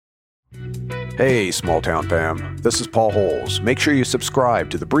Hey, small town fam. This is Paul Holes. Make sure you subscribe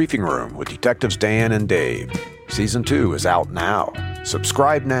to The Briefing Room with Detectives Dan and Dave. Season 2 is out now.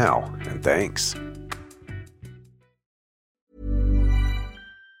 Subscribe now, and thanks.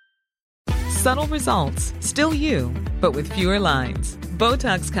 Subtle results, still you, but with fewer lines.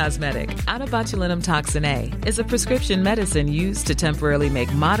 Botox Cosmetic, out of botulinum toxin A, is a prescription medicine used to temporarily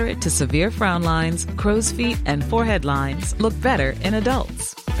make moderate to severe frown lines, crow's feet, and forehead lines look better in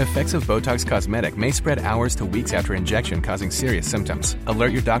adults. Effects of Botox Cosmetic may spread hours to weeks after injection, causing serious symptoms.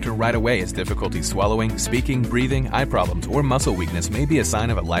 Alert your doctor right away as difficulty swallowing, speaking, breathing, eye problems, or muscle weakness may be a sign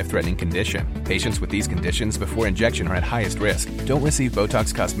of a life-threatening condition. Patients with these conditions before injection are at highest risk. Don't receive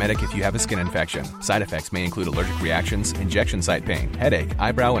Botox Cosmetic if you have a skin infection. Side effects may include allergic reactions, injection site pain, headache,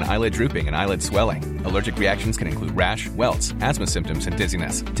 eyebrow and eyelid drooping, and eyelid swelling. Allergic reactions can include rash, welts, asthma symptoms, and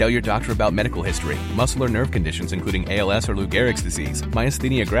dizziness. Tell your doctor about medical history, muscle or nerve conditions including ALS or Lou Gehrig's disease,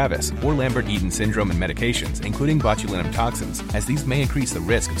 myasthenia gravis, or Lambert-Eaton syndrome, and medications, including botulinum toxins, as these may increase the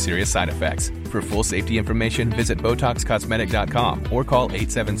risk of serious side effects. For full safety information, visit BotoxCosmetic.com or call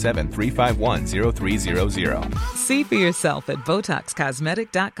 877-351-0300. See for yourself at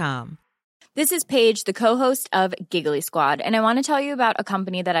BotoxCosmetic.com. This is Paige, the co-host of Giggly Squad, and I want to tell you about a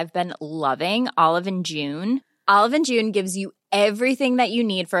company that I've been loving, Olive & June. Olive & June gives you everything that you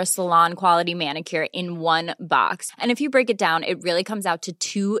need for a salon-quality manicure in one box. And if you break it down, it really comes out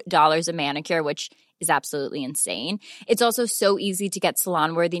to $2 a manicure, which is absolutely insane. It's also so easy to get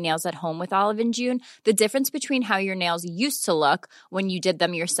salon-worthy nails at home with Olive & June. The difference between how your nails used to look when you did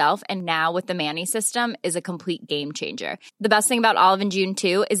them yourself and now with the Mani system is a complete game changer. The best thing about Olive & June,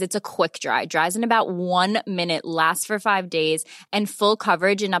 too, is it's a quick dry. Dries in about 1 minute, lasts for 5 days, and full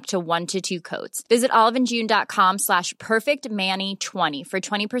coverage in up to 1 to 2 coats. Visit oliveandjune.com/perfectmani20 for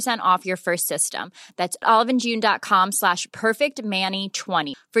 20% off your first system. That's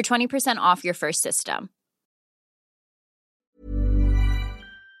oliveandjune.com/perfectmani20 for 20% off your first system.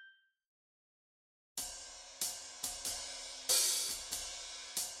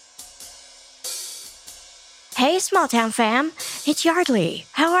 Hey, small town fam, it's Yardley.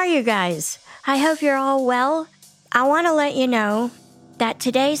 How are you guys? I hope you're all well. I want to let you know that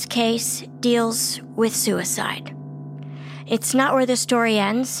today's case deals with suicide. It's not where the story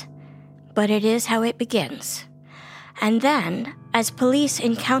ends, but it is how it begins. And then, as police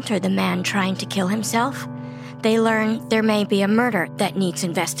encounter the man trying to kill himself, they learn there may be a murder that needs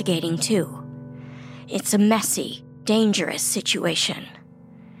investigating too. It's a messy, dangerous situation.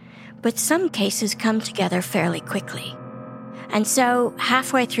 But some cases come together fairly quickly. And so,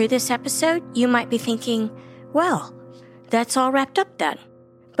 halfway through this episode, you might be thinking, well, that's all wrapped up then.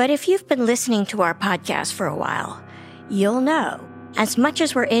 But if you've been listening to our podcast for a while, you'll know, as much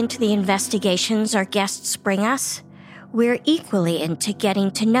as we're into the investigations our guests bring us, we're equally into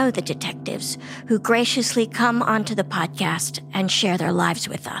getting to know the detectives who graciously come onto the podcast and share their lives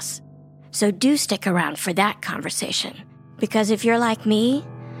with us. So do stick around for that conversation, because if you're like me,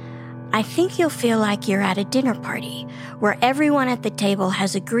 I think you'll feel like you're at a dinner party where everyone at the table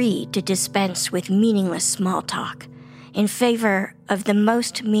has agreed to dispense with meaningless small talk in favor of the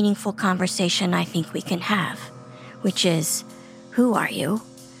most meaningful conversation I think we can have, which is, who are you?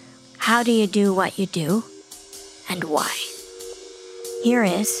 How do you do what you do? And why? Here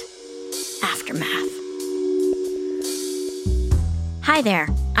is Aftermath. Hi there,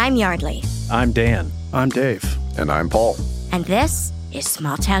 I'm Yardley. I'm Dan. I'm Dave. And I'm Paul. And this is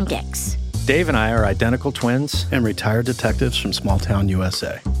Small Town Dicks. Dave and I are identical twins And retired detectives from small town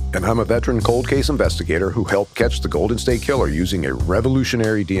USA. And I'm a veteran cold case investigator who helped catch the Golden State Killer using a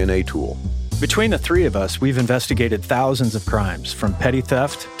revolutionary DNA tool. Between the three of us, we've investigated thousands of crimes, from petty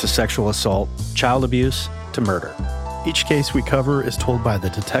theft to sexual assault, child abuse to murder. Each case we cover is told by the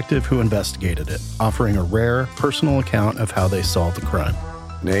detective who investigated it, offering a rare, personal account of how they solved the crime.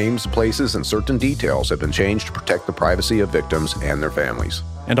 Names, places, and certain details have been changed to protect the privacy of victims and their families.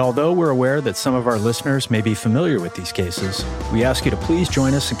 And although we're aware that some of our listeners may be familiar with these cases, we ask you to please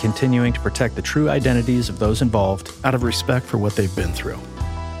join us in continuing to protect the true identities of those involved out of respect for what they've been through.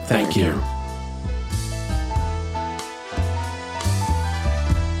 Thank you.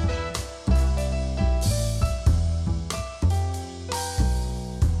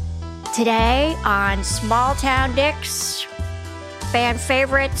 Today on Small Town Dicks, fan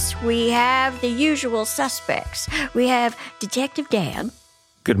favorites, we have the usual suspects. We have Detective Dan.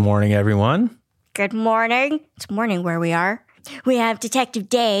 Good morning, everyone. Good morning. It's morning where we are. We have Detective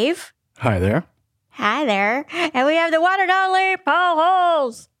Dave. Hi there. Hi there. And we have the one and only Paul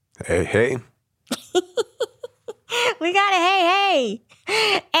Holes. Hey, hey. We got a hey, hey.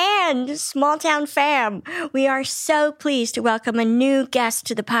 And Small Town Fam, we are so pleased to welcome a new guest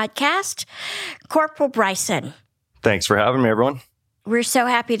to the podcast, Corporal Bryson. Thanks for having me, everyone. We're so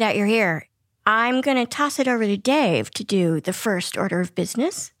happy that you're here. I'm going to toss it over to Dave to do the first order of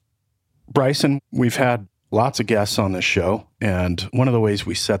business. Bryson, we've had lots of guests on this show, and one of the ways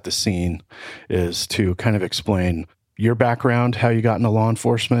we set the scene is to kind of explain your background, how you got into law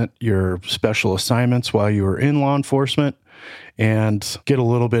enforcement, your special assignments while you were in law enforcement, and get a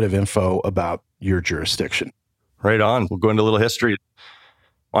little bit of info about your jurisdiction. Right on. We'll go into a little history.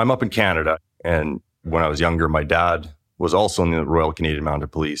 I'm up in Canada, and when I was younger, my dad was also in the Royal Canadian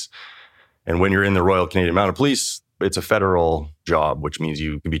Mounted Police. And when you're in the Royal Canadian Mounted Police, it's a federal job, which means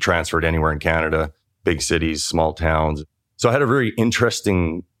you can be transferred anywhere in Canada, big cities, small towns. So I had a very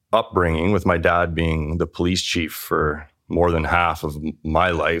interesting upbringing with my dad being the police chief for more than half of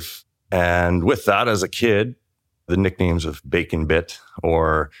my life. And with that, as a kid, the nicknames of Bacon Bit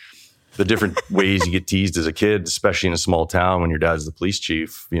or the different ways you get teased as a kid, especially in a small town when your dad's the police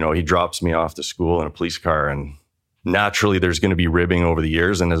chief, he drops me off to school in a police car, and naturally there's going to be ribbing over the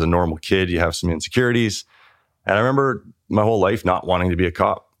years. And as a normal kid, you have some insecurities. And I remember my whole life not wanting to be a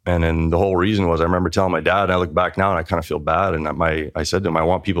cop. And then the whole reason was I remember telling my dad, and I look back now and I kind of feel bad. And I said to him, I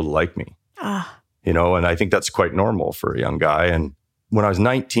want people to like me, and I think that's quite normal for a young guy. And when I was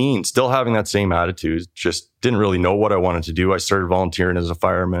 19, still having that same attitude, just didn't really know what I wanted to do. I started volunteering as a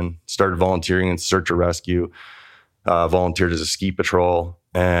fireman, started volunteering in search and rescue, volunteered as a ski patrol.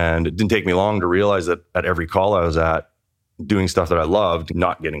 And it didn't take me long to realize that at every call I was at, doing stuff that I loved,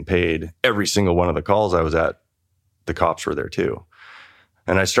 not getting paid, every single one of the calls I was at, the cops were there too.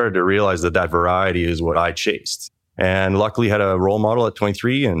 And I started to realize that variety is what I chased. And luckily had a role model at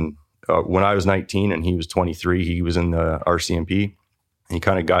 23. And when I was 19 and he was 23, he was in the RCMP. He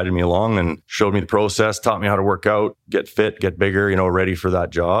kind of guided me along and showed me the process, taught me how to work out, get fit, get bigger, ready for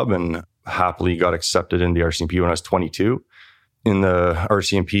that job. And happily got accepted into the RCMP when I was 22. In the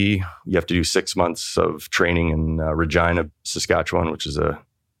RCMP, you have to do 6 months of training in Regina, Saskatchewan, which is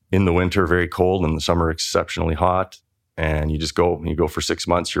in the winter, very cold, in the summer, exceptionally hot. And you go for 6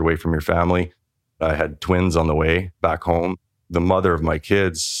 months, you're away from your family. I had twins on the way back home. The mother of my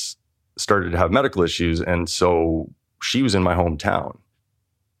kids started to have medical issues. And so she was in my hometown.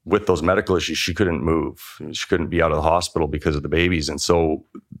 With those medical issues, she couldn't move. She couldn't be out of the hospital because of the babies. And so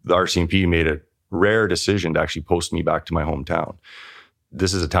the RCMP made a rare decision to actually post me back to my hometown.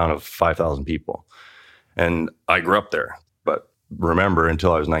 This is a town of 5,000 people. And I grew up there. But remember,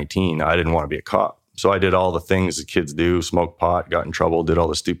 until I was 19, I didn't want to be a cop. So I did all the things that kids do, smoked pot, got in trouble, did all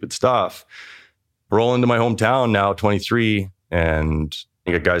the stupid stuff. Roll into my hometown now, 23, and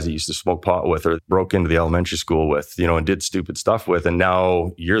you got guys that used to smoke pot with or broke into the elementary school with, and did stupid stuff with. And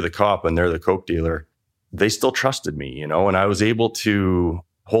now you're the cop and they're the coke dealer. They still trusted me, and I was able to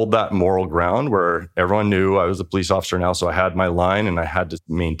hold that moral ground where everyone knew I was a police officer now. So I had my line and I had to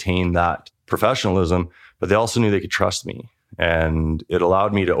maintain that professionalism, but they also knew they could trust me. And it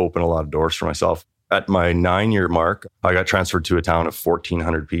allowed me to open a lot of doors for myself. At my 9-year mark, I got transferred to a town of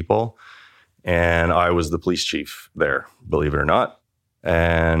 1,400 people. And I was the police chief there, believe it or not.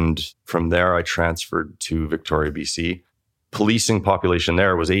 And from there, I transferred to Victoria, BC. Policing population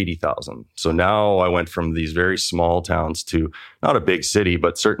there was 80,000. So now I went from these very small towns to not a big city,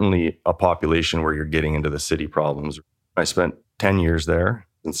 but certainly a population where you're getting into the city problems. I spent 10 years there.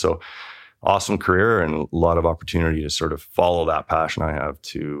 And so awesome career and a lot of opportunity to sort of follow that passion I have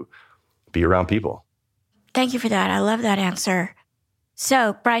to be around people. Thank you for that. I love that answer.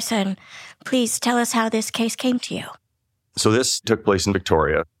 So, Bryson, please tell us how this case came to you. So this took place in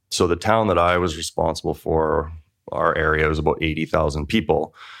Victoria. So the town that I was responsible for, our area, was about 80,000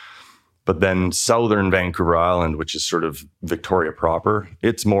 people. But then southern Vancouver Island, which is sort of Victoria proper,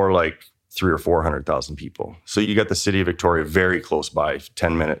 it's more like 300,000 or 400,000 people. So you got the city of Victoria very close by,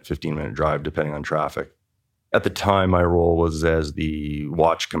 10-minute, 15-minute drive, depending on traffic. At the time, my role was as the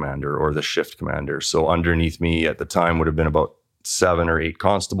watch commander or the shift commander. So underneath me at the time would have been about 7 or 8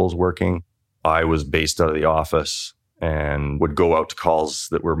 constables working. I was based out of the office and would go out to calls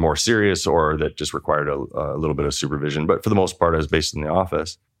that were more serious or that just required a little bit of supervision. But for the most part, I was based in the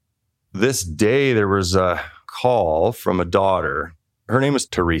office. This day, there was a call from a daughter. Her name was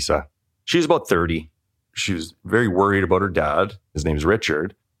Teresa. She was about 30. She was very worried about her dad. His name's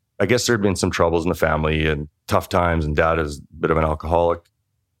Richard. I guess there had been some troubles in the family and tough times, and dad is a bit of an alcoholic.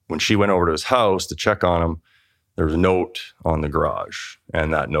 When she went over to his house to check on him, there was a note on the garage,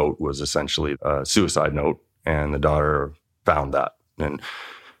 and that note was essentially a suicide note. And the daughter found that and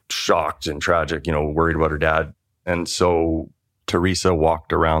shocked and tragic, worried about her dad. And so Teresa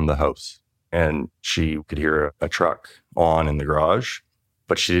walked around the house and she could hear a truck on in the garage.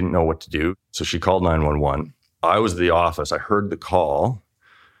 but she didn't know what to do. So she called 911. I was at the office. I heard the call.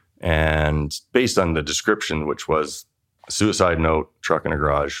 And based on the description, which was a suicide note, truck in a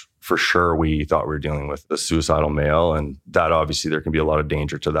garage, for sure we thought we were dealing with a suicidal male. And that obviously there can be a lot of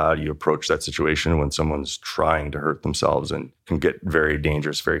danger to that. You approach that situation when someone's trying to hurt themselves and can get very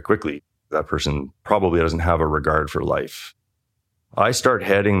dangerous very quickly. That person probably doesn't have a regard for life. I start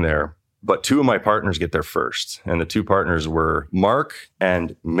heading there, but two of my partners get there first. And the two partners were Mark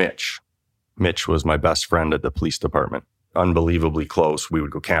and Mitch. Mitch was my best friend at the police department. Unbelievably close. We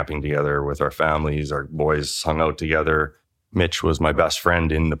would go camping together with our families. Our boys hung out together. Mitch was my best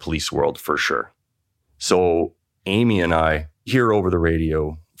friend in the police world for sure. So Amy and I hear over the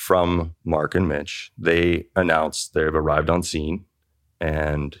radio from Mark and Mitch. They announced they've arrived on scene.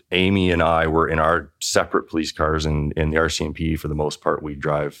 And Amy and I were in our separate police cars. And in the RCMP, for the most part, we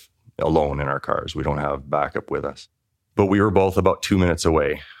drive alone in our cars. We don't have backup with us. But we were both about 2 minutes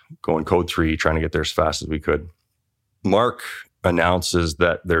away, going code 3, trying to get there as fast as we could. Mark announces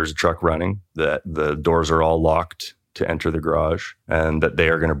that there's a truck running, that the doors are all locked to enter the garage, and that they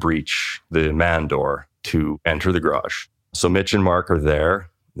are going to breach the man door to enter the garage. So Mitch and Mark are there.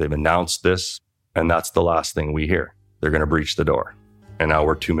 They've announced this, and that's the last thing we hear. They're going to breach the door. And now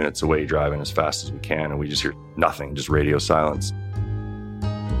we're 2 minutes away driving as fast as we can, and we just hear nothing, just radio silence.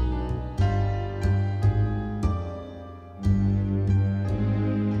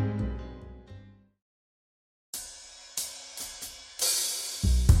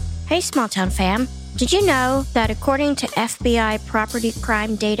 Hey, Small Town fam. Did you know that according to FBI property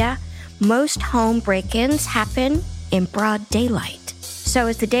crime data, most home break-ins happen in broad daylight? So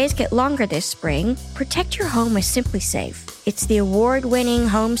as the days get longer this spring, protect your home with SimpliSafe. It's the award-winning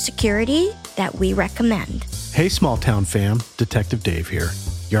home security that we recommend. Hey, Small Town fam. Detective Dave here.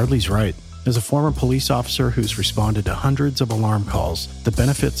 Yardley's right. As a former police officer who's responded to hundreds of alarm calls, the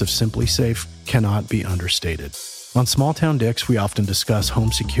benefits of SimpliSafe cannot be understated. On Small Town Dicks, we often discuss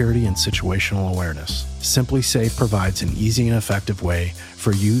home security and situational awareness. SimpliSafe provides an easy and effective way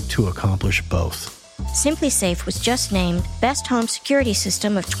for you to accomplish both. SimpliSafe was just named Best Home Security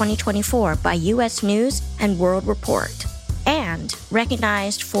System of 2024 by U.S. News and World Report, and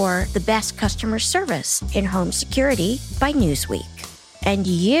recognized for the best customer service in home security by Newsweek. And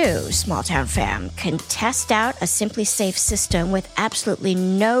you, Small Town fam, can test out a SimpliSafe system with absolutely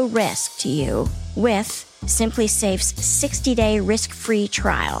no risk to you with SimpliSafe's 60-day risk-free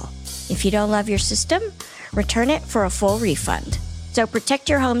trial. If you don't love your system, return it for a full refund. So protect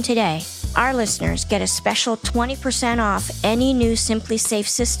your home today. Our listeners get a special 20% off any new SimpliSafe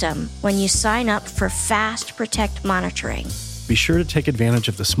system when you sign up for Fast Protect monitoring. Be sure to take advantage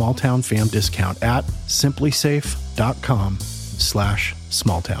of the Small Town fam discount at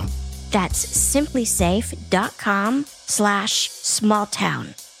simplisafe.com/smalltown. That's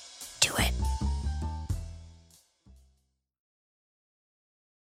simplisafe.com/smalltown. Do it.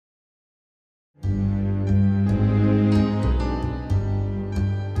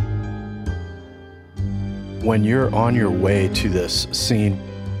 When you're on your way to this scene,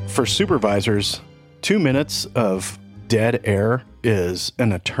 for supervisors, 2 minutes of dead air is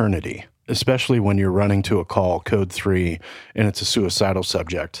an eternity, especially when you're running to a call, code 3, and it's a suicidal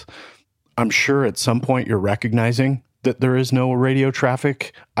subject. I'm sure at some point you're recognizing that there is no radio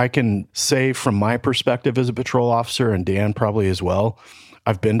traffic. I can say from my perspective as a patrol officer, and Dan probably as well,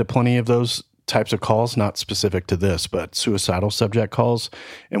 I've been to plenty of those types of calls, not specific to this, but suicidal subject calls.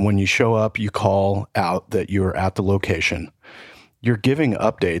 And when you show up, you call out that you're at the location. You're giving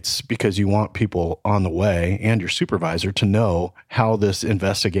updates because you want people on the way and your supervisor to know how this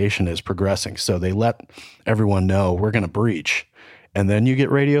investigation is progressing. So they let everyone know we're going to breach. And then you get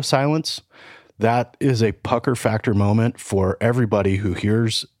radio silence. That is a pucker factor moment for everybody who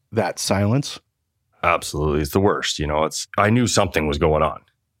hears that silence. Absolutely. It's the worst. You know, I knew something was going on.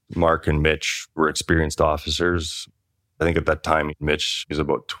 Mark and Mitch were experienced officers. I think at that time, Mitch was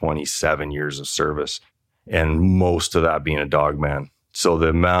about 27 years of service, and most of that being a dog man. So the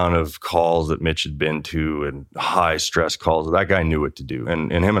amount of calls that Mitch had been to and high stress calls, that guy knew what to do. And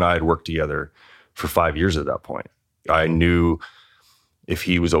him and I had worked together for 5 years at that point. I knew if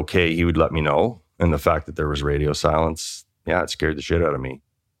he was okay, he would let me know. And the fact that there was radio silence, it scared the shit out of me.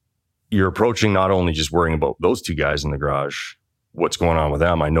 You're approaching not only just worrying about those two guys in the garage, what's going on with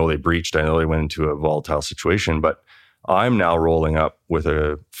them. I know they breached. I know they went into a volatile situation, but I'm now rolling up with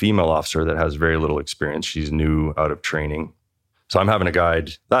a female officer that has very little experience. She's new out of training. So I'm having to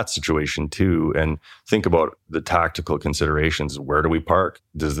guide that situation too and think about the tactical considerations. Where do we park?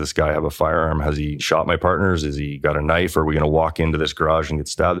 Does this guy have a firearm? Has he shot my partners? Has he got a knife? Are we going to walk into this garage and get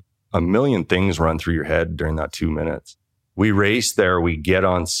stabbed? A million things run through your head during that 2 minutes. We race there. We get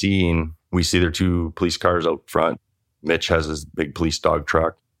on scene. We see there are 2 police cars out front. Mitch has his big police dog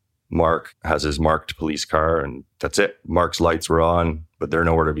truck. Mark has his marked police car, and that's it. Mark's lights were on, but they're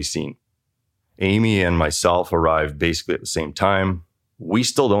nowhere to be seen. Amy and myself arrived basically at the same time. We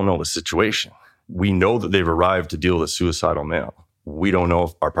still don't know the situation. We know that they've arrived to deal with a suicidal male. We don't know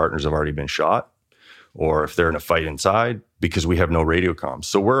if our partners have already been shot or if they're in a fight inside because we have no radio comms.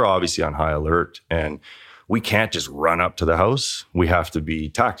 So we're obviously on high alert, and we can't just run up to the house. We have to be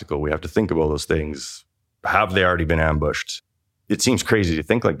tactical. We have to think about those things. Have they already been ambushed? It seems crazy to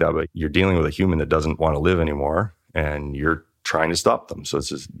think like that, but you're dealing with a human that doesn't want to live anymore, and you're trying to stop them. So it's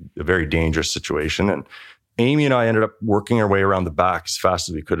just a very dangerous situation. And Amy and I ended up working our way around the back as fast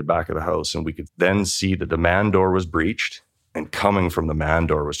as we could at the back of the house. And we could then see that the man door was breached, and coming from the man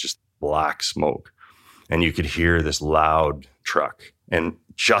door was just black smoke. And you could hear this loud truck. And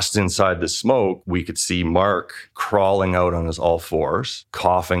just inside the smoke, we could see Mark crawling out on his all fours,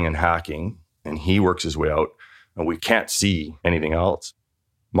 coughing and hacking. And he works his way out, and we can't see anything else.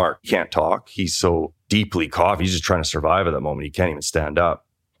 Mark can't talk. He's so deeply coughing. He's just trying to survive at that moment. He can't even stand up.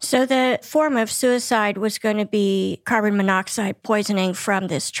 So the form of suicide was going to be carbon monoxide poisoning from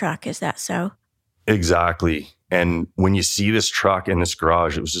this truck. Is that so? Exactly. And when you see this truck in this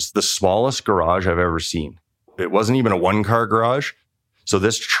garage, it was just the smallest garage I've ever seen. It wasn't even a 1-car garage. So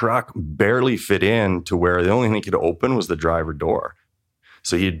this truck barely fit in to where the only thing it could open was the driver door.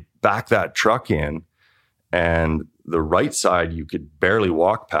 So you'd back that truck in, and the right side you could barely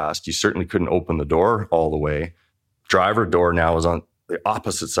walk past. You certainly couldn't open the door all the way. Driver door now is on the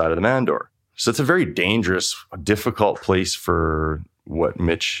opposite side of the man door. So it's a very dangerous, difficult place for what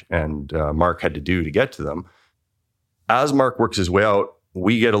Mitch and Mark had to do to get to them. As Mark works his way out,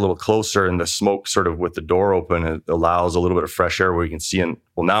 we get a little closer, and the smoke sort of with the door open, it allows a little bit of fresh air where you can see. And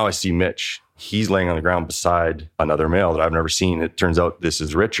well, now I see Mitch. He's laying on the ground beside another male that I've never seen. It turns out this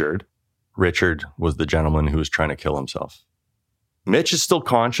is Richard. Richard was the gentleman who was trying to kill himself. Mitch is still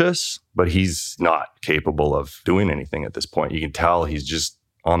conscious, but he's not capable of doing anything at this point. You can tell he's just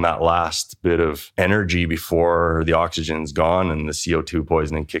on that last bit of energy before the oxygen's gone and the CO2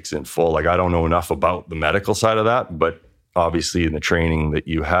 poisoning kicks in full. Like, I don't know enough about the medical side of that, but obviously in the training that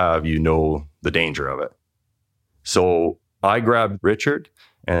you have, you know the danger of it. So I grabbed Richard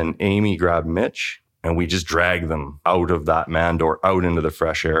and Amy grabbed Mitch, and we just dragged them out of that man door, out into the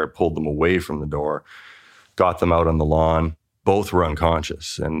fresh air, pulled them away from the door, got them out on the lawn. Both were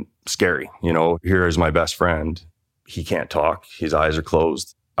unconscious and scary. You know, here is my best friend. He can't talk. His eyes are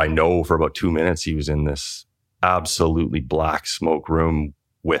closed. I know for about 2 minutes he was in this absolutely black smoke room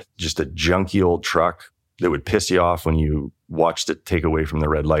with just a junky old truck that would piss you off when you watched it take away from the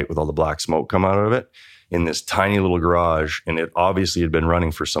red light with all the black smoke come out of it, in this tiny little garage. And it obviously had been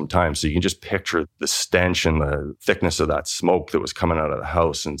running for some time. So you can just picture the stench and the thickness of that smoke that was coming out of the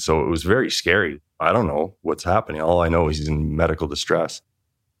house. And so it was very scary. I don't know what's happening. All I know is he's in medical distress.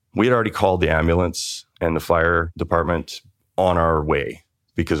 We had already called the ambulance and the fire department on our way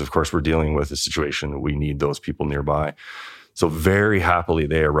because, of course, we're dealing with a situation that we need those people nearby. So very happily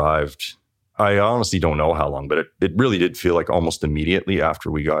they arrived. I honestly don't know how long, but it really did feel like almost immediately after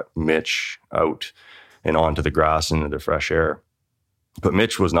we got Mitch out and onto the grass and into the fresh air. But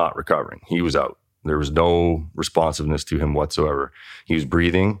Mitch was not recovering. He was out. There was no responsiveness to him whatsoever. He was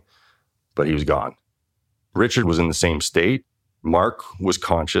breathing, but he was gone. Richard was in the same state. Mark was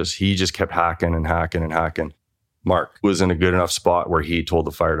conscious. He just kept hacking and hacking and hacking. Mark was in a good enough spot where he told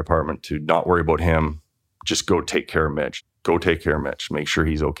the fire department to not worry about him. Just go take care of Mitch. Go take care of Mitch. Make sure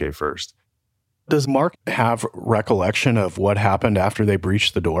he's okay first. Does Mark have recollection of what happened after they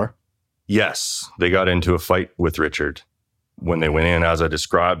breached the door? Yes. They got into a fight with Richard. When they went in, as I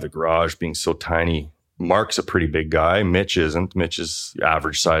described, the garage being so tiny, Mark's a pretty big guy. Mitch isn't. Mitch is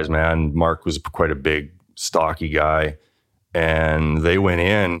average size man. Mark was quite a big, stocky guy. And they went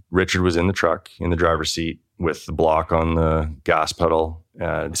in. Richard was in the truck, in the driver's seat, with the block on the gas pedal.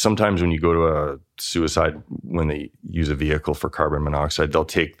 Sometimes when you go to a suicide, when they use a vehicle for carbon monoxide, they'll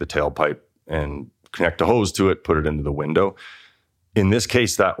take the tailpipe and connect a hose to it, put it into the window. In this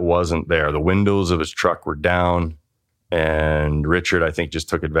case, that wasn't there. The windows of his truck were down. And Richard, I think, just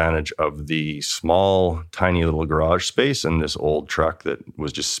took advantage of the small, tiny little garage space and this old truck that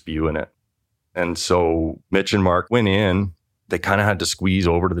was just spewing it. And so Mitch and Mark went in. They kind of had to squeeze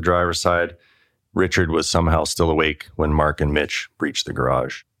over to the driver's side. Richard was somehow still awake when Mark and Mitch breached the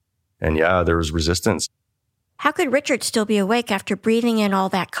garage. And yeah, there was resistance. How could Richard still be awake after breathing in all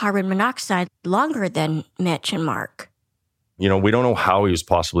that carbon monoxide longer than Mitch and Mark? You know, we don't know how he was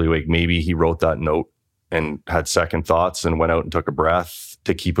possibly awake. Maybe he wrote that note and had second thoughts and went out and took a breath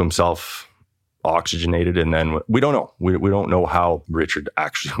to keep himself oxygenated. And then we don't know. We don't know how Richard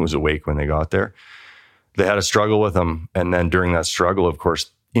actually was awake when they got there. They had a struggle with him. And then during that struggle, of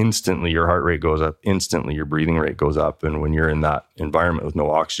course, instantly your heart rate goes up. Instantly your breathing rate goes up. And when you're in that environment with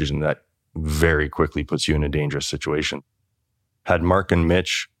no oxygen, that very quickly puts you in a dangerous situation. Had Mark and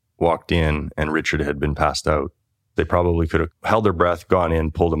Mitch walked in and Richard had been passed out, they probably could have held their breath, gone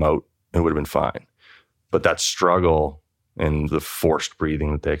in, pulled him out, and it would have been fine. But that struggle and the forced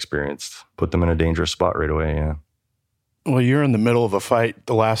breathing that they experienced put them in a dangerous spot right away, yeah. Well, you're in the middle of a fight.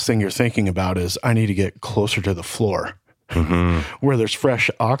 The last thing you're thinking about is, I need to get closer to the floor. Mm-hmm. Where there's fresh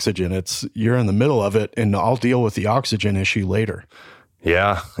oxygen. You're in the middle of it, and I'll deal with the oxygen issue later.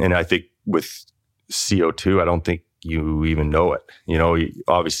 Yeah, and I think with CO2, I don't think you even know it. You know,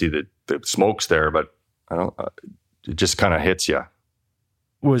 obviously the smoke's there, but it just kind of hits you.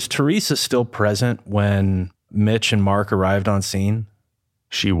 Was Teresa still present when Mitch and Mark arrived on scene?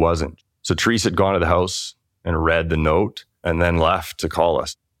 She wasn't. So Teresa had gone to the house and read the note and then left to call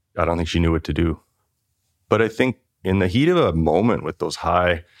us. I don't think she knew what to do. But I think in the heat of a moment with those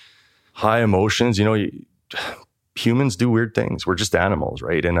high emotions, you know, humans do weird things. We're just animals,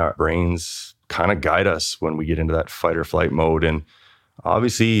 right? And our brains kind of guide us when we get into that fight or flight mode. And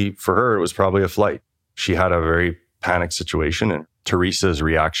obviously for her, it was probably a flight. She had a very panicked situation, and Teresa's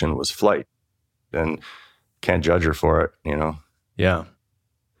reaction was flight. And can't judge her for it, you know? Yeah.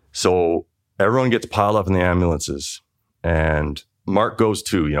 So everyone gets piled up in the ambulances, and Mark goes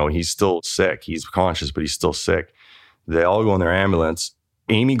too. You know, he's still sick. He's conscious, but he's still sick. They all go in their ambulance.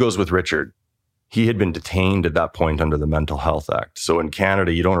 Amy goes with Richard. He had been detained at that point under the Mental Health Act. So in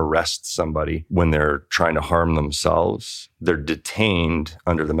Canada, you don't arrest somebody when they're trying to harm themselves. They're detained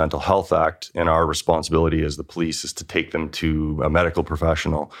under the Mental Health Act, and our responsibility as the police is to take them to a medical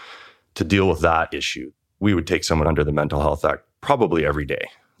professional to deal with that issue. We would take someone under the Mental Health Act probably every day.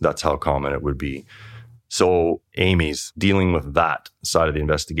 That's how common it would be. So Amy's dealing with that side of the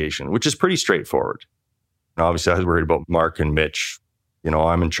investigation, which is pretty straightforward. And obviously, I was worried about Mark and Mitch. You know,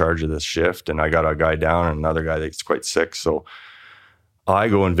 I'm in charge of this shift, and I got a guy down and another guy that's quite sick. So I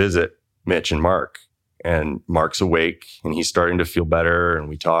go and visit Mitch and Mark, and Mark's awake and he's starting to feel better. And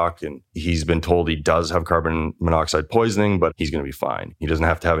we talk, and he's been told he does have carbon monoxide poisoning, but he's going to be fine. He doesn't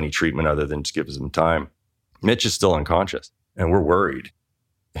have to have any treatment other than just give him time. Mitch is still unconscious, and we're worried.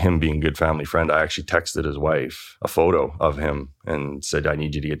 Him being a good family friend, I actually texted his wife a photo of him and said, I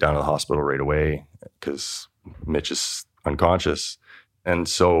need you to get down to the hospital right away because Mitch is unconscious. And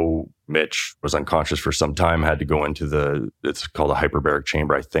so Mitch was unconscious for some time, had to go into it's called a hyperbaric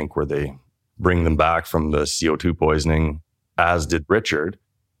chamber, I think, where they bring them back from the CO2 poisoning, as did Richard.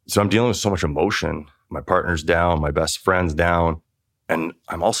 So I'm dealing with so much emotion. My partner's down, my best friend's down. And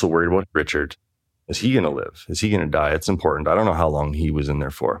I'm also worried about Richard. Is he going to live? Is he going to die? It's important. I don't know how long he was in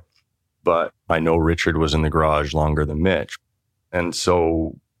there for, but I know Richard was in the garage longer than Mitch. And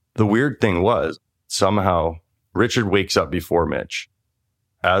so the weird thing was, somehow Richard wakes up before Mitch.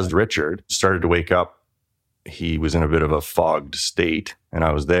 As Richard started to wake up, he was in a bit of a fogged state, and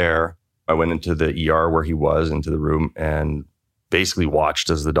I was there. I went into the ER where he was, into the room, and basically watched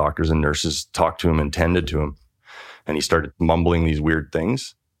as the doctors and nurses talked to him and tended to him. And he started mumbling these weird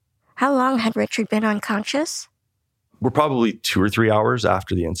things. How long had Richard been unconscious? We're probably 2 or 3 hours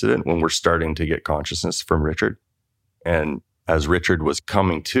after the incident when we're starting to get consciousness from Richard. And as Richard was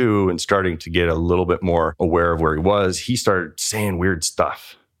coming to and starting to get a little bit more aware of where he was, he started saying weird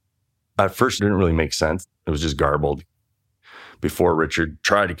stuff. At first, it didn't really make sense. It was just garbled. Before Richard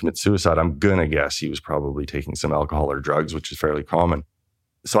tried to commit suicide, I'm going to guess he was probably taking some alcohol or drugs, which is fairly common.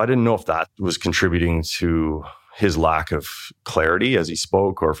 So I didn't know if that was contributing to his lack of clarity as he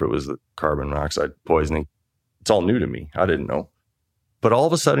spoke, or if it was the carbon monoxide poisoning. It's all new to me. I didn't know. But all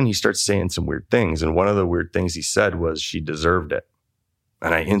of a sudden, he starts saying some weird things. And one of the weird things he said was, she deserved it.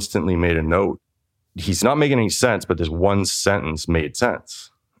 And I instantly made a note. He's not making any sense, but this one sentence made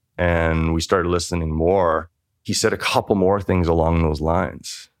sense. And we started listening more. He said a couple more things along those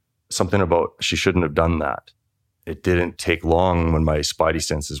lines. Something about, she shouldn't have done that. It didn't take long when my spidey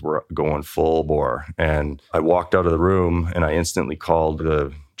senses were going full bore. And I walked out of the room and I instantly called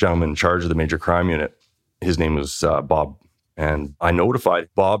the gentleman in charge of the major crime unit. His name was Bob. And I notified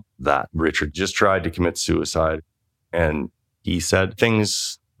Bob that Richard just tried to commit suicide. And he said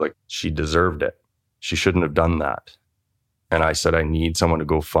things like, she deserved it. She shouldn't have done that. And I said, I need someone to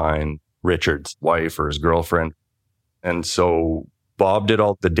go find Richard's wife or his girlfriend. And so Bob did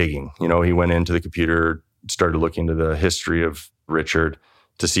all the digging. You know, he went into the computer, started looking into the history of Richard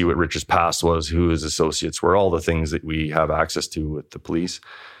to see what Richard's past was, who his associates were, all the things that we have access to with the police.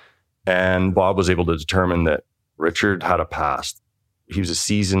 And Bob was able to determine that Richard had a past. He was a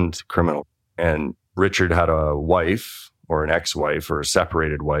seasoned criminal. And Richard had a wife or an ex-wife or a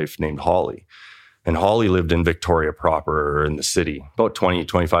separated wife named Holly. And Holly lived in Victoria proper in the city, about 20,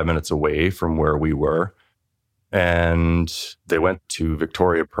 25 minutes away from where we were. And they went to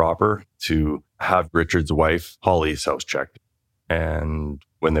Victoria proper to have Richard's wife, Holly's house checked. And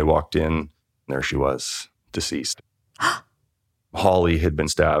when they walked in, there she was, deceased. Holly had been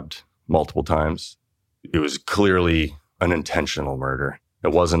stabbed multiple times. It was clearly an intentional murder.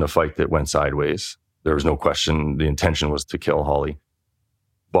 It wasn't a fight that went sideways. There was no question the intention was to kill Holly.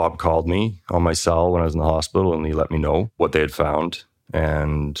 Bob called me on my cell when I was in the hospital, and he let me know what they had found.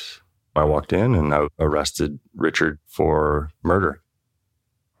 And I walked in and I arrested Richard for murder.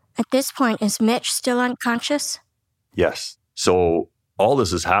 At this point, is Mitch still unconscious? Yes. So all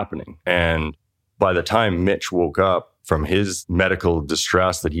this is happening. And by the time Mitch woke up from his medical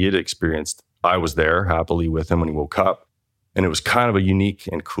distress that he had experienced, I was there happily with him when he woke up. And it was kind of a unique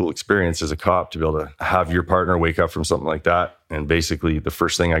and cool experience as a cop to be able to have your partner wake up from something like that. And basically the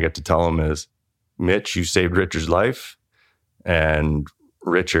first thing I get to tell him is, Mitch, you saved Richard's life. And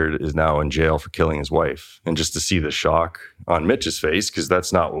Richard is now in jail for killing his wife. And just to see the shock on Mitch's face, because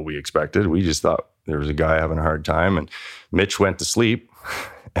that's not what we expected. We just thought there was a guy having a hard time. And Mitch went to sleep.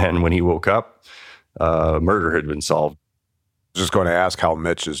 And when he woke up, murder had been solved. Just going to ask how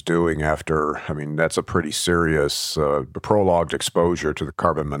Mitch is doing after, that's a pretty serious prolonged exposure to the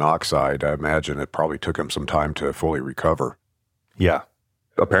carbon monoxide. I imagine it probably took him some time to fully recover. Yeah.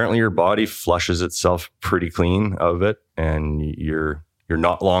 Apparently your body flushes itself pretty clean of it, and you're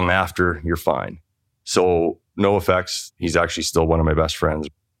not long after, you're fine. So no effects. He's actually still one of my best friends.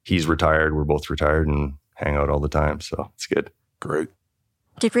 He's retired. We're both retired and hang out all the time. So it's good. Great.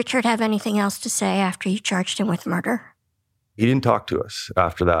 Did Richard have anything else to say after you charged him with murder? He didn't talk to us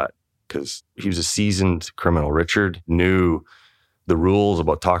after that because he was a seasoned criminal. Richard knew the rules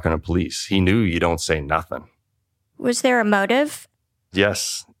about talking to police. He knew you don't say nothing. Was there a motive?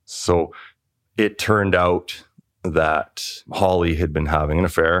 Yes. So it turned out that Holly had been having an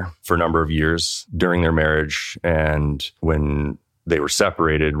affair for a number of years during their marriage. And when they were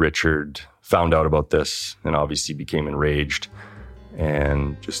separated, Richard found out about this and obviously became enraged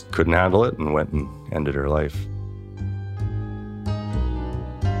and just couldn't handle it and went and ended her life.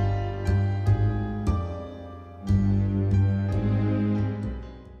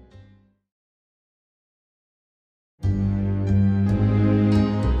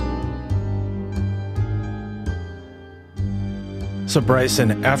 So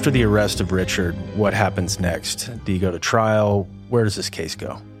Bryson, after the arrest of Richard, what happens next? Do you go to trial? Where does this case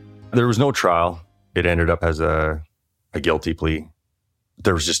go? There was no trial. It ended up as a guilty plea.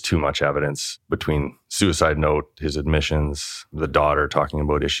 There was just too much evidence between suicide note, his admissions, the daughter talking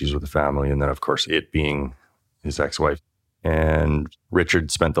about issues with the family, and then, of course, it being his ex-wife. And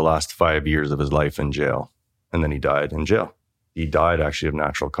Richard spent the last 5 years of his life in jail, and then he died in jail. He died actually of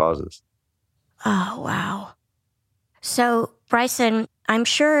natural causes. Oh, wow. So, Bryson, I'm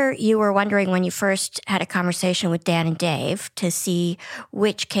sure you were wondering when you first had a conversation with Dan and Dave to see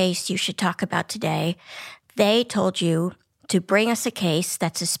which case you should talk about today. They told you to bring us a case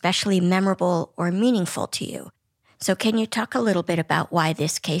that's especially memorable or meaningful to you. So can you talk a little bit about why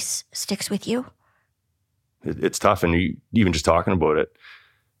this case sticks with you? It's tough, and even just talking about it,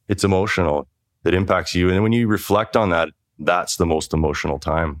 it's emotional. It impacts you. And when you reflect on that, that's the most emotional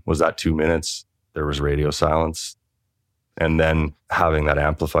time, was that 2 minutes. There was radio silence. And then having that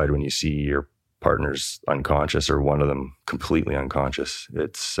amplified when you see your partner's unconscious or one of them completely unconscious.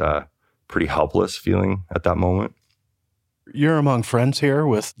 It's a pretty helpless feeling at that moment. You're among friends here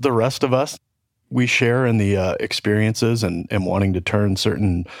with the rest of us. We share in the experiences and wanting to turn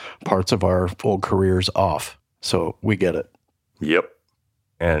certain parts of our old careers off. So we get it. Yep.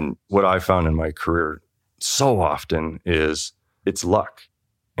 And what I found in my career so often is it's luck.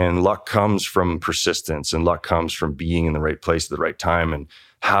 And luck comes from persistence, and luck comes from being in the right place at the right time and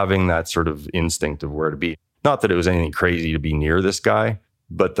having that sort of instinct of where to be. Not that it was anything crazy to be near this guy,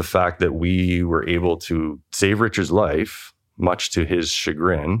 but the fact that we were able to save Richard's life, much to his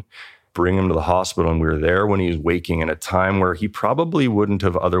chagrin, bring him to the hospital, and we were there when he was waking in a time where he probably wouldn't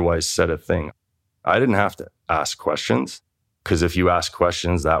have otherwise said a thing. I didn't have to ask questions, because if you ask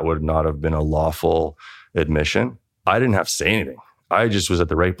questions, that would not have been a lawful admission. I didn't have to say anything. I just was at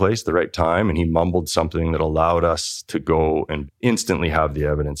the right place, the right time, and he mumbled something that allowed us to go and instantly have the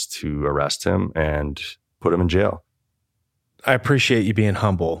evidence to arrest him and put him in jail. I appreciate you being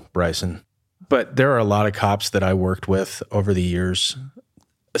humble, Bryson. But there are a lot of cops that I worked with over the years,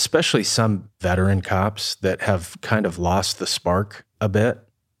 especially some veteran cops that have kind of lost the spark a bit,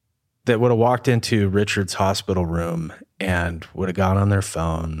 that would have walked into Richard's hospital room and would have gone on their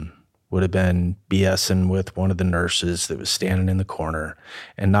phone, would have been BSing with one of the nurses that was standing in the corner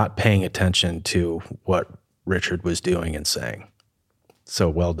and not paying attention to what Richard was doing and saying. So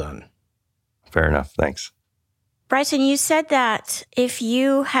well done. Fair enough. Thanks. Bryson, you said that if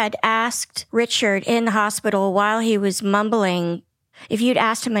you had asked Richard in the hospital while he was mumbling, if you'd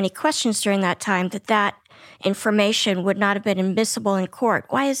asked him any questions during that time, that information would not have been admissible in court.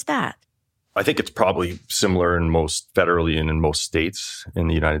 Why is that? I think it's probably similar in most federally and in most states in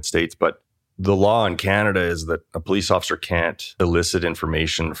the United States, but the law in Canada is that a police officer can't elicit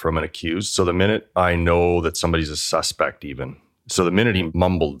information from an accused. So the minute I know that somebody's a suspect even, so the minute he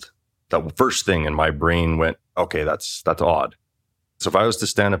mumbled, the first thing in my brain went, okay, that's odd. So if I was to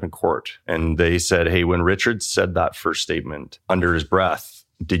stand up in court and they said, hey, when Richard said that first statement under his breath,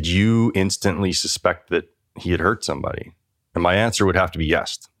 did you instantly suspect that he had hurt somebody? And my answer would have to be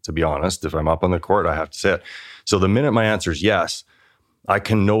yes. To be honest, if I'm up on the court, I have to say it. So the minute my answer is yes, I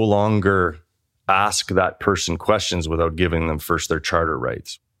can no longer ask that person questions without giving them first their charter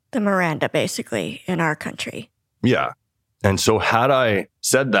rights. The Miranda, basically, in our country. Yeah. And so had I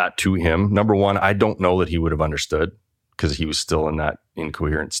said that to him, number one, I don't know that he would have understood because he was still in that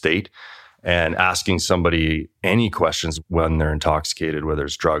incoherent state. And asking somebody any questions when they're intoxicated, whether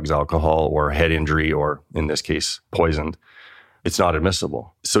it's drugs, alcohol, or head injury, or in this case, poisoned, it's not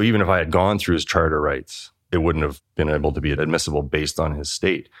admissible. So even if I had gone through his charter rights, it wouldn't have been able to be admissible based on his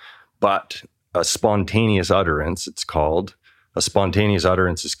state. But a spontaneous utterance, it's called, a spontaneous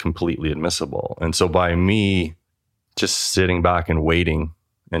utterance is completely admissible. And so by me just sitting back and waiting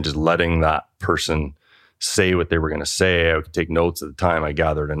and just letting that person say what they were going to say, I could take notes at the time, I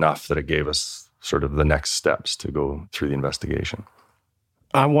gathered enough that it gave us sort of the next steps to go through the investigation.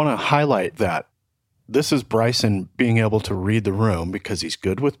 I want to highlight that this is Bryson being able to read the room because he's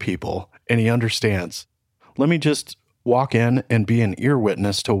good with people and he understands. Let me just walk in and be an ear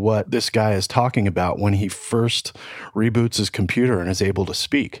witness to what this guy is talking about when he first reboots his computer and is able to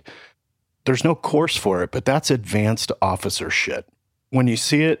speak. There's no course for it, but that's advanced officer shit. When you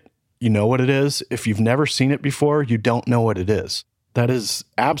see it, you know what it is. If you've never seen it before, you don't know what it is. That is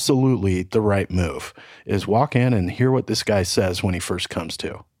absolutely the right move, is walk in and hear what this guy says when he first comes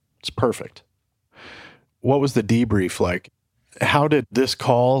to. It's perfect. What was the debrief like? How did this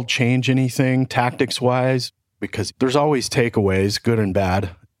call change anything tactics-wise? Because there's always takeaways, good and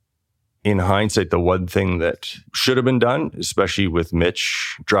bad. In hindsight, the one thing that should have been done, especially with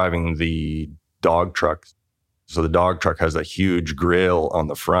Mitch driving the dog truck. So the dog truck has a huge grill on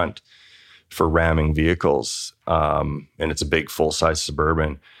the front for ramming vehicles. And it's a big full-size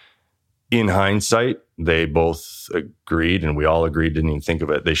Suburban. In hindsight, they both agreed, and we all agreed, didn't even think of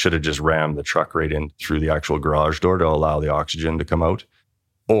it. They should have just rammed the truck right in through the actual garage door to allow the oxygen to come out,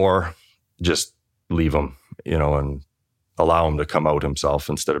 or just leave him, and allow him to come out himself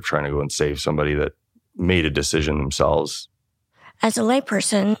instead of trying to go and save somebody that made a decision themselves. As a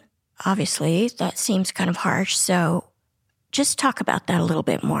layperson, obviously, that seems kind of harsh. So just talk about that a little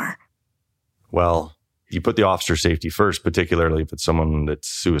bit more. Well, you put the officer safety first, particularly if it's someone that's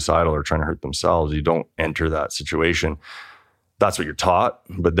suicidal or trying to hurt themselves. You don't enter that situation. That's what you're taught,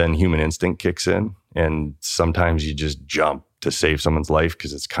 but then human instinct kicks in. And sometimes you just jump to save someone's life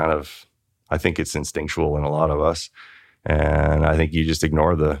because it's I think it's instinctual in a lot of us. And I think you just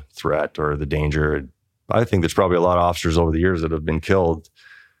ignore the threat or the danger. I think there's probably a lot of officers over the years that have been killed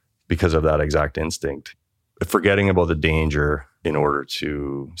because of that exact instinct, forgetting about the danger in order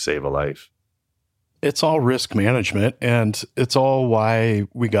to save a life. It's all risk management, and it's all why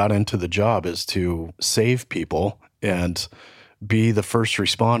we got into the job, is to save people and be the first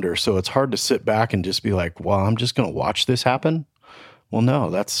responder. So it's hard to sit back and just be like, well, I'm just going to watch this happen. Well,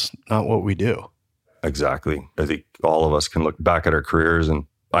 no, that's not what we do. Exactly. I think all of us can look back at our careers, and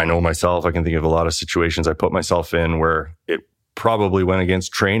I know myself, I can think of a lot of situations I put myself in where it probably went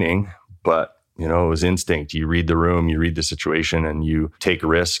against training, but it was instinct. You read the room, you read the situation, and you take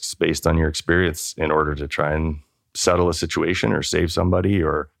risks based on your experience in order to try and settle a situation or save somebody,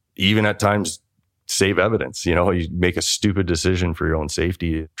 or even at times save evidence. You make a stupid decision for your own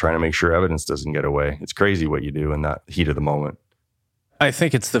safety, trying to make sure evidence doesn't get away. It's crazy what you do in that heat of the moment. I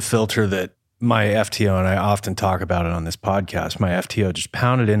think it's the filter that my FTO, and I often talk about it on this podcast, my FTO just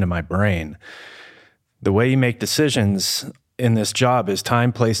pounded into my brain. The way you make decisions in this job is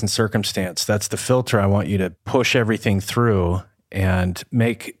time, place, and circumstance. That's the filter I want you to push everything through and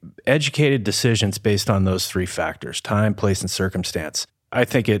make educated decisions based on those three factors: time, place, and circumstance. I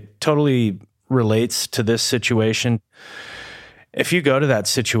think it totally relates to this situation. If you go to that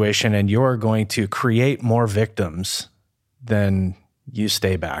situation and you're going to create more victims, then you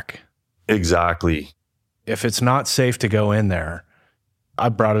stay back. Exactly. If it's not safe to go in there, I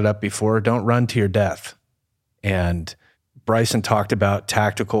brought it up before, don't run to your death. And Bryson talked about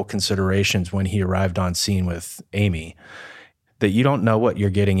tactical considerations when he arrived on scene with Amy, that you don't know what you're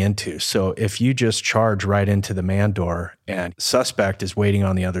getting into. So if you just charge right into the man door and suspect is waiting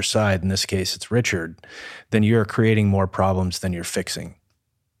on the other side, in this case it's Richard, then you're creating more problems than you're fixing.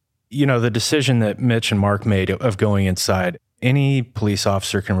 You know, the decision that Mitch and Mark made of going inside, any police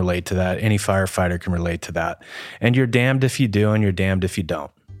officer can relate to that. Any firefighter can relate to that. And you're damned if you do and you're damned if you don't.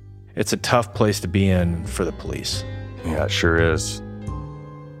 It's a tough place to be in for the police. Yeah, it sure is.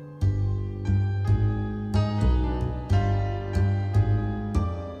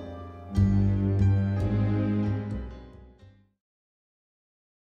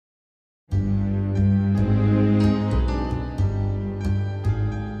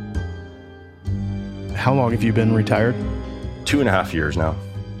 How long have you been retired? 2.5 years now.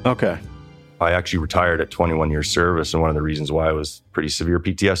 Okay. I actually retired at 21 years service, and one of the reasons why was pretty severe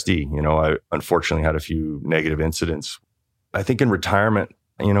PTSD. You know, I unfortunately had a few negative incidents. I think in retirement,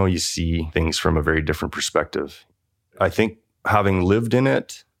 you know, you see things from a very different perspective. I think having lived in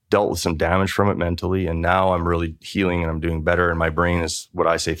it, dealt with some damage from it mentally, and now I'm really healing and I'm doing better, and my brain is, what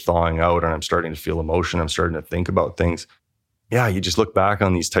I say, thawing out, and I'm starting to feel emotion. I'm starting to think about things. Yeah, you just look back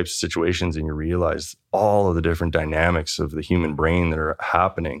on these types of situations and you realize all of the different dynamics of the human brain that are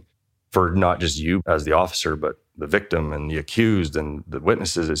happening for not just you as the officer, but the victim and the accused and the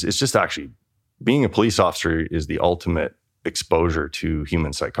witnesses. It's just actually, being a police officer is the ultimate exposure to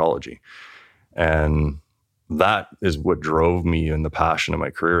human psychology. And that is what drove me, and the passion of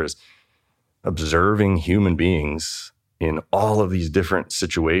my career is observing human beings in all of these different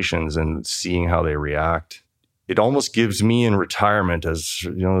situations and seeing how they react. It almost gives me in retirement, as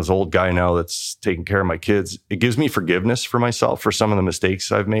you know, this old guy now that's taking care of my kids, it gives me forgiveness for myself for some of the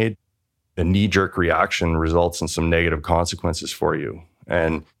mistakes I've made. A knee-jerk reaction results in some negative consequences for you.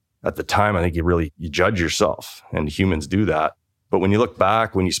 And at the time, I think you judge yourself, and humans do that. But when you look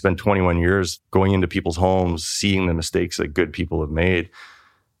back, when you spend 21 years going into people's homes, seeing the mistakes that good people have made,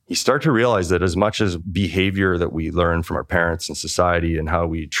 you start to realize that as much as behavior that we learn from our parents and society and how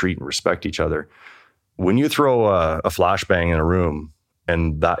we treat and respect each other, when you throw a flashbang in a room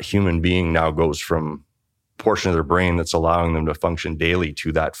and that human being now goes from a portion of their brain that's allowing them to function daily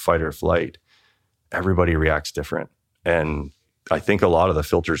to that fight or flight, everybody reacts different. And I think a lot of the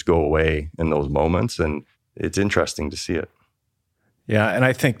filters go away in those moments, and it's interesting to see it. Yeah, and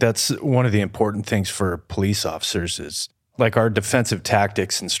I think that's one of the important things for police officers is, like our defensive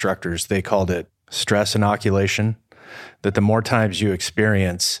tactics instructors, they called it stress inoculation, that the more times you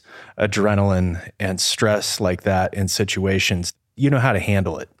experience adrenaline and stress like that in situations, you know how to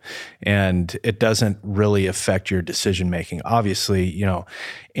handle it. And it doesn't really affect your decision-making. Obviously, you know,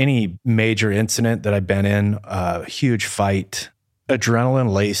 any major incident that I've been in, a huge fight,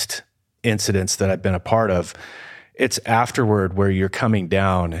 adrenaline-laced incidents that I've been a part of, it's afterward where you're coming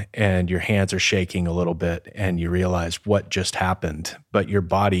down and your hands are shaking a little bit and you realize what just happened, but your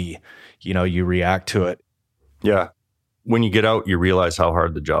body, you know, you react to it. Yeah. When you get out, you realize how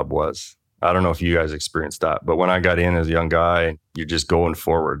hard the job was. I don't know if you guys experienced that, but when I got in as a young guy, you're just going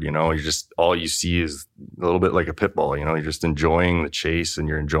forward, you know, all you see is a little bit like a pit bull, you know, you're just enjoying the chase and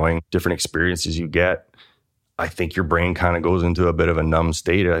you're enjoying different experiences you get. I think your brain kind of goes into a bit of a numb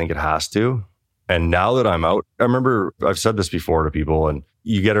state. I think it has to. And now that I'm out, I remember I've said this before to people, and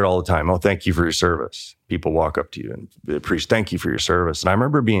you get it all the time. Oh, thank you for your service. People walk up to you and preach, thank you for your service. And I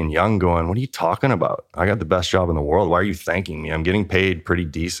remember being young going, what are you talking about? I got the best job in the world. Why are you thanking me? I'm getting paid pretty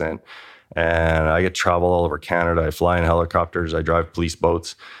decent. And I get to travel all over Canada. I fly in helicopters. I drive police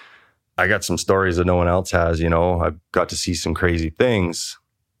boats. I got some stories that no one else has, you know. I've got to see some crazy things.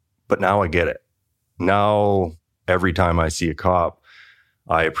 But now I get it. Now, every time I see a cop,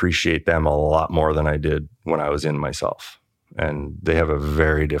 I appreciate them a lot more than I did when I was in myself. And they have a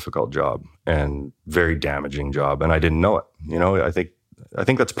very difficult job and very damaging job. And I didn't know it. You know, I think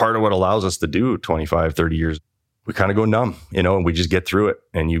that's part of what allows us to do 25, 30 years. We kind of go numb, you know, and we just get through it,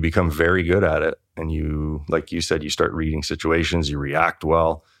 and you become very good at it. And you, like you said, you start reading situations, you react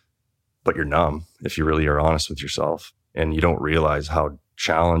well, but you're numb if you really are honest with yourself. And you don't realize how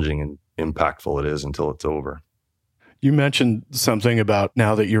challenging and impactful it is until it's over. You mentioned something about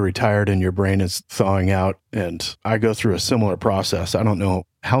now that you're retired and your brain is thawing out, and I go through a similar process. I don't know,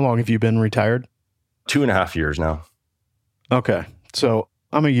 how long have you been retired? 2.5 years now. Okay. So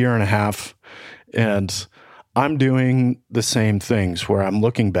I'm 1.5 years, and I'm doing the same things where I'm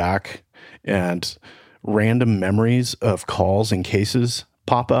looking back and random memories of calls and cases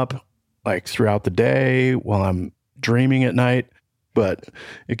pop up like throughout the day while I'm dreaming at night. But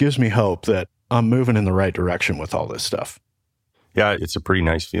it gives me hope that I'm moving in the right direction with all this stuff. Yeah, it's a pretty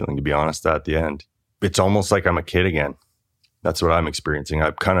nice feeling, to be honest, at the end. It's almost like I'm a kid again. That's what I'm experiencing.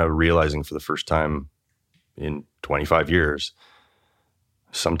 I'm kind of realizing for the first time in 25 years,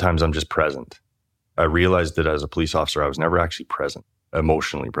 sometimes I'm just present. I realized that as a police officer, I was never actually present,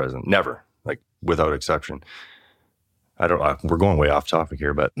 emotionally present. Never, like without exception. We're going way off topic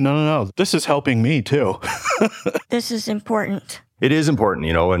here, but... No. This is helping me too. This is important. It is important,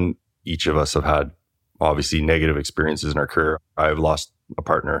 and each of us have had obviously negative experiences in our career. I've lost a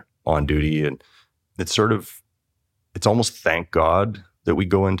partner on duty, and it's almost thank God that we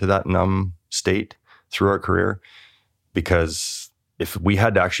go into that numb state through our career, because if we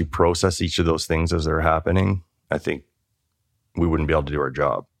had to actually process each of those things as they're happening, I think we wouldn't be able to do our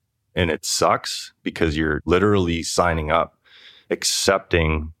job. And it sucks because you're literally signing up,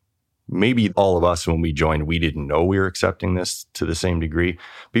 accepting. Maybe all of us, when we joined, we didn't know we were accepting this to the same degree,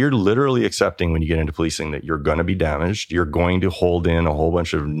 but you're literally accepting when you get into policing that you're going to be damaged. You're going to hold in a whole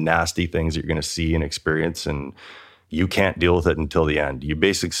bunch of nasty things that you're going to see and experience, and you can't deal with it until the end. You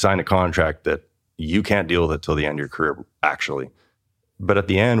basically sign a contract that you can't deal with it till the end of your career, actually. But at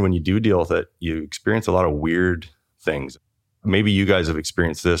the end, when you do deal with it, you experience a lot of weird things. Maybe you guys have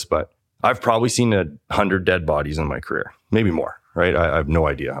experienced this, but I've probably seen 100 dead bodies in my career, maybe more, right? I have no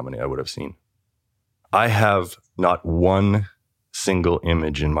idea how many I would have seen. I have not one single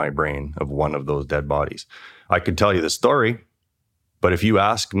image in my brain of one of those dead bodies. I could tell you the story, but if you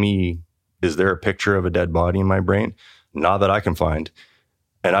ask me, is there a picture of a dead body in my brain? Not that I can find.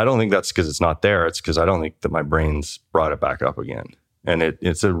 And I don't think that's because it's not there. It's because I don't think that my brain's brought it back up again. And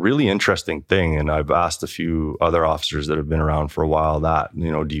it's a really interesting thing. And I've asked a few other officers that have been around for a while that,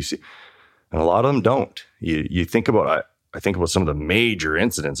 do you see? And a lot of them don't. You think about, I think about some of the major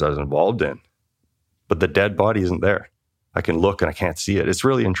incidents I was involved in, but the dead body isn't there. I can look and I can't see it. It's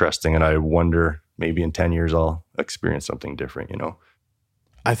really interesting. And I wonder, maybe in 10 years, I'll experience something different,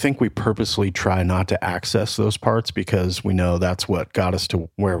 I think we purposely try not to access those parts because we know that's what got us to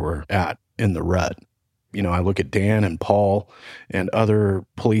where we're at in the rut. I look at Dan and Paul and other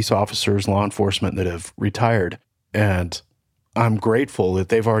police officers, law enforcement that have retired, and I'm grateful that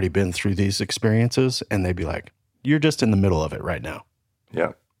they've already been through these experiences, and they'd be like, you're just in the middle of it right now.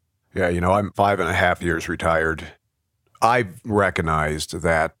 Yeah. Yeah, I'm 5.5 years retired. I've recognized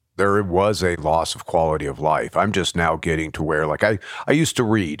that there was a loss of quality of life. I'm just now getting to where, like, I used to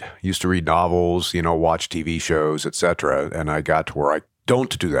read novels, watch TV shows, etc. And I got to where I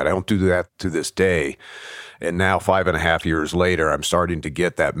don't do that. I don't do that to this day. And now 5.5 years later, I'm starting to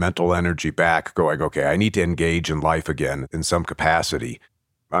get that mental energy back going, okay, I need to engage in life again in some capacity.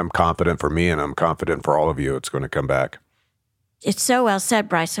 I'm confident for me and I'm confident for all of you it's going to come back. It's so well said,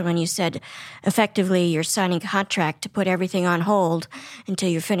 Bryson, when you said effectively you're signing a contract to put everything on hold until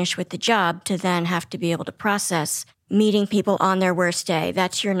you're finished with the job to then have to be able to process meeting people on their worst day.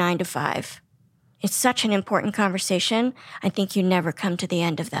 That's your 9 to 5. It's such an important conversation. I think you never come to the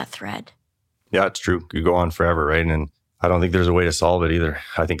end of that thread. Yeah, it's true. You go on forever, right? And I don't think there's a way to solve it either.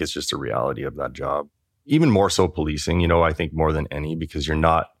 I think it's just a reality of that job. Even more so policing, I think more than any, because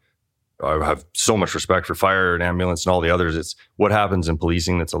I have so much respect for fire and ambulance and all the others. It's what happens in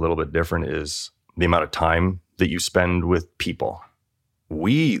policing that's a little bit different is the amount of time that you spend with people.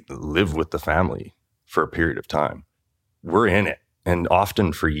 We live with the family for a period of time. We're in it. And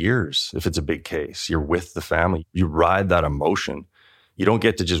often for years, if it's a big case, you're with the family. You ride that emotion. You don't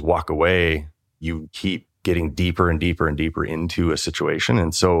get to just walk away. You keep getting deeper and deeper and deeper into a situation.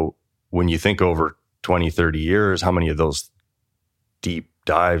 And so when you think over 20, 30 years, how many of those deep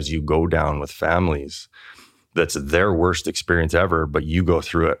dives you go down with families, that's their worst experience ever, but you go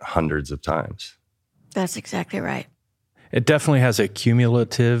through it hundreds of times. That's exactly right. It definitely has a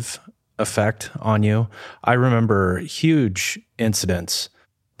cumulative effect on you. I remember huge incidents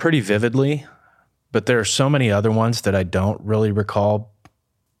pretty vividly, but there are so many other ones that I don't really recall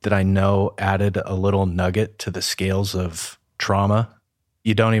that I know added a little nugget to the scales of trauma.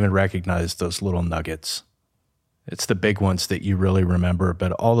 You don't even recognize those little nuggets. It's the big ones that you really remember,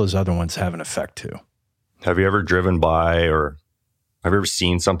 but all those other ones have an effect too. Have you ever driven by or have you ever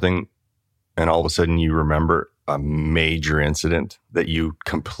seen something and all of a sudden you remember a major incident that you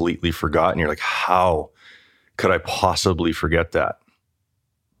completely forgot and you're like, how could I possibly forget that?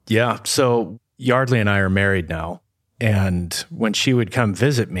 Yeah. So Yardley and I are married now. And when she would come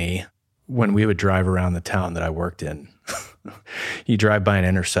visit me, when we would drive around the town that I worked in, you drive by an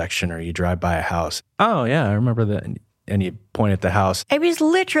intersection or you drive by a house. Oh, yeah, I remember that. And you point at the house. It was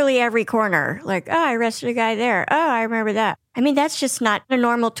literally every corner. Like, oh, I arrested a guy there. Oh, I remember that. I mean, that's just not a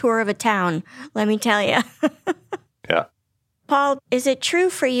normal tour of a town, let me tell you. Yeah. Paul, is it true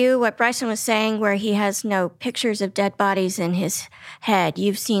for you what Bryson was saying where he has no pictures of dead bodies in his head?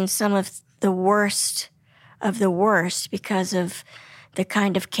 You've seen some of the worst because of the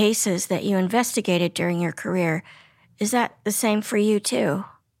kind of cases that you investigated during your career. Is that the same for you too?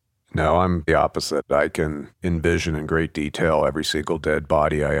 No, I'm the opposite. I can envision in great detail every single dead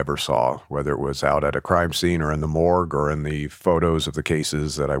body I ever saw, whether it was out at a crime scene or in the morgue or in the photos of the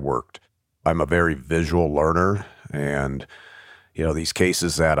cases that I worked. I'm a very visual learner, and these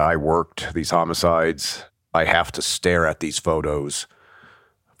cases that I worked, these homicides, I have to stare at these photos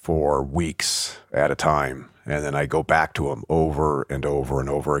for weeks at a time, and then I go back to them over and over and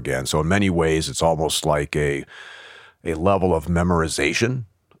over again. So in many ways, it's almost like a level of memorization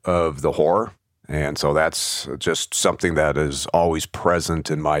of the horror. And so that's just something that is always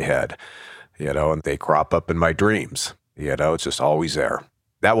present in my head, and they crop up in my dreams. It's just always there.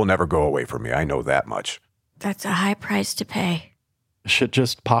 That will never go away from me. I know that much. That's a high price to pay. Shit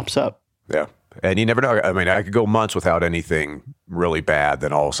just pops up. Yeah. And you never know. I mean, I could go months without anything really bad,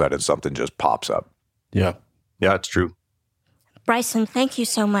 then all of a sudden something just pops up. Yeah. Yeah, it's true. Bryson, thank you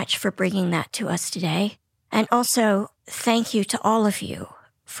so much for bringing that to us today. And also, thank you to all of you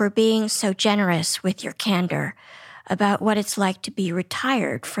for being so generous with your candor about what it's like to be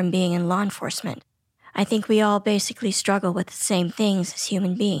retired from being in law enforcement. I think we all basically struggle with the same things as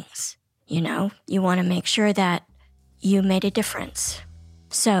human beings. You want to make sure that you made a difference.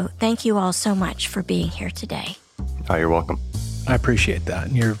 So thank you all so much for being here today. Oh, you're welcome. I appreciate that.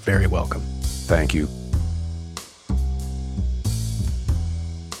 And you're very welcome. Thank you.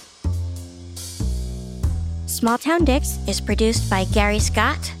 Small Town Dicks is produced by Gary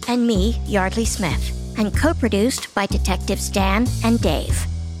Scott and me, Yardley Smith, and co-produced by Detectives Dan and Dave.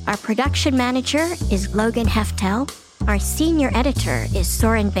 Our production manager is Logan Heftel, our senior editor is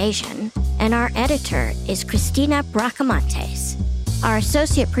Soren Bajan, and our editor is Christina Bracamontes. Our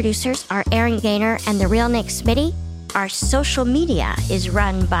associate producers are Aaron Gaynor and the real Nick Smitty. Our social media is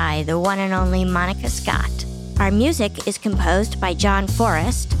run by the one and only Monica Scott. Our music is composed by John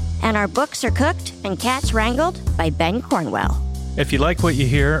Forrest, and our books are cooked and cats wrangled by Ben Cornwell. If you like what you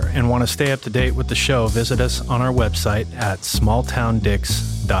hear and want to stay up to date with the show, visit us on our website at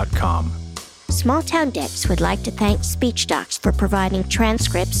smalltowndicks.com. Small Town Dicks would like to thank SpeechDocs for providing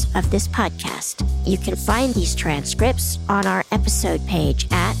transcripts of this podcast. You can find these transcripts on our episode page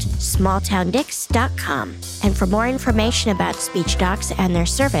at smalltowndicks.com. And for more information about SpeechDocs and their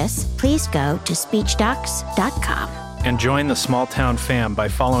service, please go to speechdocs.com. And join the Small Town fam by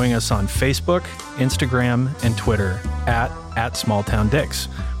following us on Facebook, Instagram, and Twitter at SmallTownDicks.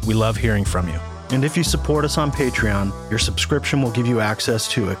 We love hearing from you. And if you support us on Patreon, your subscription will give you access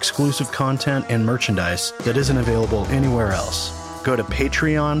to exclusive content and merchandise that isn't available anywhere else. Go to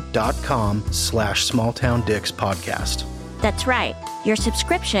patreon.com/smalltowndickspodcast. That's right. Your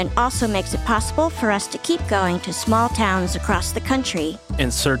subscription also makes it possible for us to keep going to small towns across the country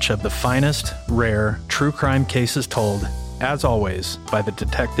in search of the finest, rare, true crime cases told, as always, by the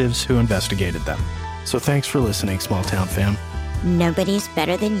detectives who investigated them. So thanks for listening, Small Town fam. Nobody's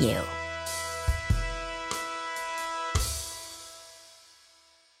better than you.